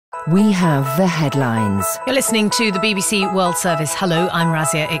We have the headlines. You're listening to the BBC World Service. Hello, I'm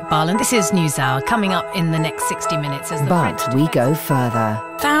Razia Iqbal, and this is NewsHour. Coming up in the next 60 minutes as the But we go further.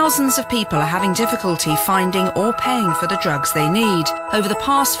 Thousands of people are having difficulty finding or paying for the drugs they need. Over the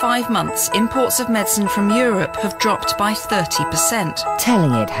past 5 months, imports of medicine from Europe have dropped by 30%.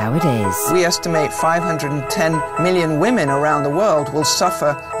 Telling it how it is. We estimate 510 million women around the world will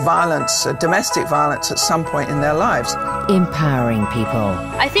suffer violence, domestic violence at some point in their lives. Empowering people.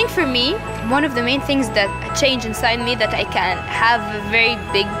 I think for me, one of the main things that change inside me that I can have very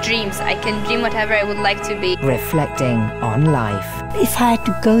big dreams. I can dream whatever I would like to be. Reflecting on life. If I had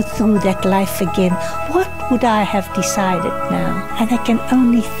to go through that life again, what would I have decided now? And I can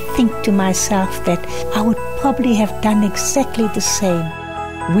only think to myself that I would probably have done exactly the same.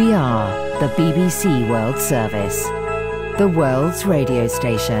 We are the BBC World Service, the world's radio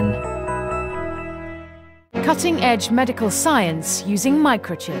station. cutting-edge medical science using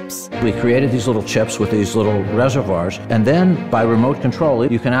microchips. We created these little chips with these little reservoirs, and then by remote control,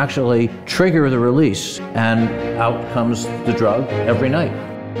 you can actually trigger the release, and out comes the drug every night.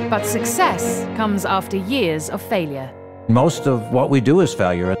 But success comes after years of failure. Most of what we do is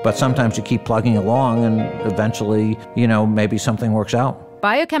failure, but sometimes you keep plugging along and eventually, maybe something works out.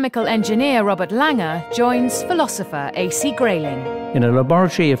 Biochemical engineer Robert Langer joins philosopher A.C. Grayling. In a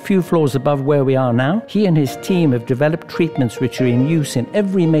laboratory a few floors above where we are now, he and his team have developed treatments which are in use in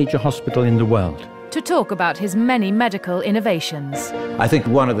every major hospital in the world. To talk about his many medical innovations. I think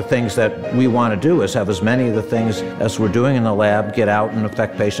one of the things that we want to do is have as many of the things as we're doing in the lab get out and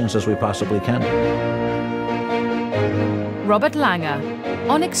affect patients as we possibly can. Robert Langer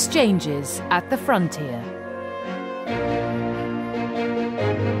on exchanges at the frontier.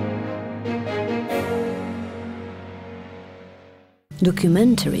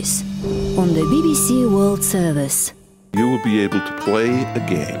 Documentaries on the BBC World Service. You will be able to play a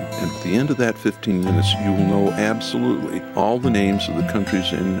game, and at the end of that 15 minutes, you will know absolutely all the names of the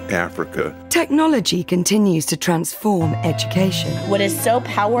countries in Africa. Technology continues to transform education. What is so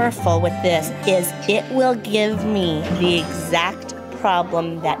powerful with this is it will give me the exact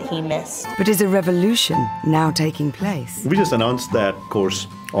problem that he missed. But is a revolution now taking place? We just announced that course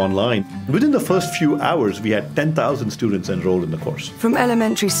online. Within the first few hours, we had 10,000 students enrolled in the course. From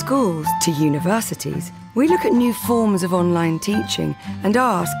elementary schools to universities, we look at new forms of online teaching and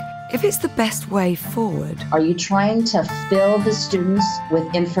ask if it's the best way forward. Are you trying to fill the students with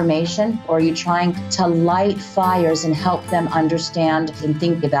information, or are you trying to light fires and help them understand and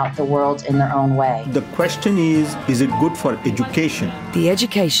think about the world in their own way? The question is it good for education? The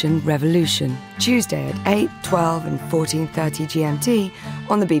Education Revolution, Tuesday at 8, 12 and 14:30 GMT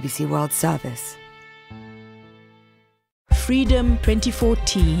on the BBC World Service. Freedom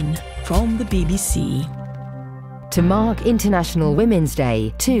 2014 from the BBC. To mark International Women's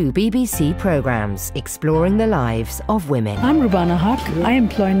Day, 2 BBC programmes exploring the lives of women. I'm Rubana Haq. I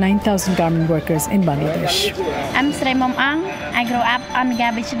employ 9,000 garment workers in Bangladesh. I'm Sri Mom Ang. I grew up on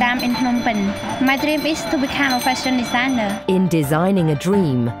Garbage Dam in Phnom Penh. My dream is to become a fashion designer. In Designing a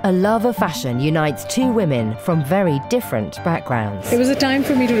Dream, a love of fashion unites 2 women from very different backgrounds. It was a time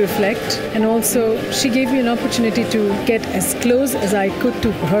for me to reflect, and also she gave me an opportunity to get as close as I could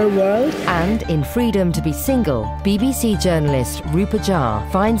to her world. And in Freedom to be Single, BBC journalist Rupa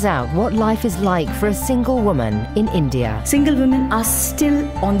Jha finds out what life is like for a single woman in India. Single women are still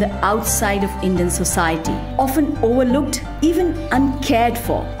on the outside of Indian society, often overlooked, even uncared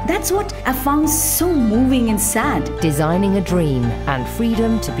for. That's what I found so moving and sad. Designing a Dream and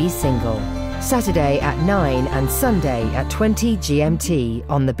Freedom to be Single. Saturday at 9 and Sunday at 20 GMT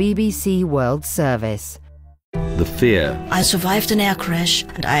on the BBC World Service. The fear. I survived an air crash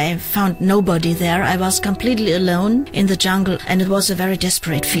and I found nobody there. I was completely alone in the jungle, and it was a very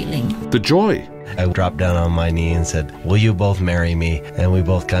desperate feeling. The joy. I dropped down on my knee and said, "Will you both marry me?" And we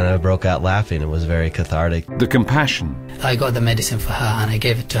both kind of broke out laughing. It was very cathartic. The compassion. I got the medicine for her and I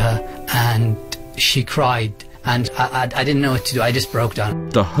gave it to her, and she cried, and I didn't know what to do. I just broke down.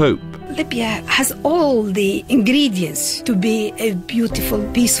 The hope. Libya has all the ingredients to be a beautiful,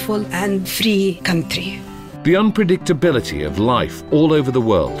 peaceful and free country. The unpredictability of life all over the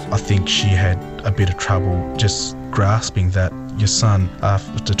world. I think she had a bit of trouble just grasping that your son,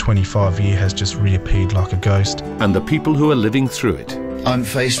 after 25 years, has just reappeared like a ghost. And the people who are living through it. I'm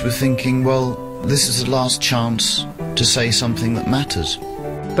faced with thinking, well, this is the last chance to say something that matters.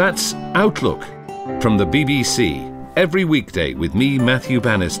 That's Outlook from the BBC. Every weekday with me, Matthew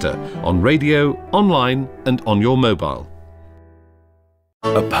Bannister, on radio, online and on your mobile.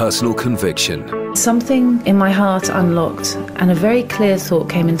 A personal conviction. Something in my heart unlocked, and a very clear thought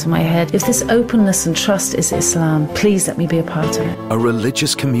came into my head. If this openness and trust is Islam, please let me be a part of it. A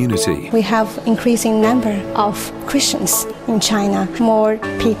religious community. We have increasing number of Christians in China. More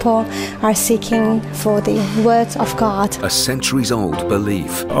people are seeking for the words of God. A centuries-old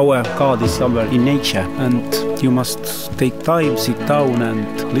belief. Our God is somewhere in nature, and you must take time, sit down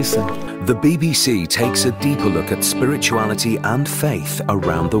and listen. The BBC takes a deeper look at spirituality and faith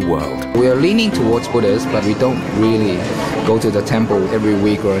around the world. We are leaning towards Buddhists, but we don't really go to the temple every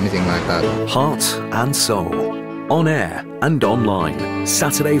week or anything like that. Heart and Soul. On air and online.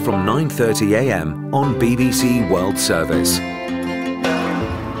 Saturday from 9:30 a.m. on BBC World Service.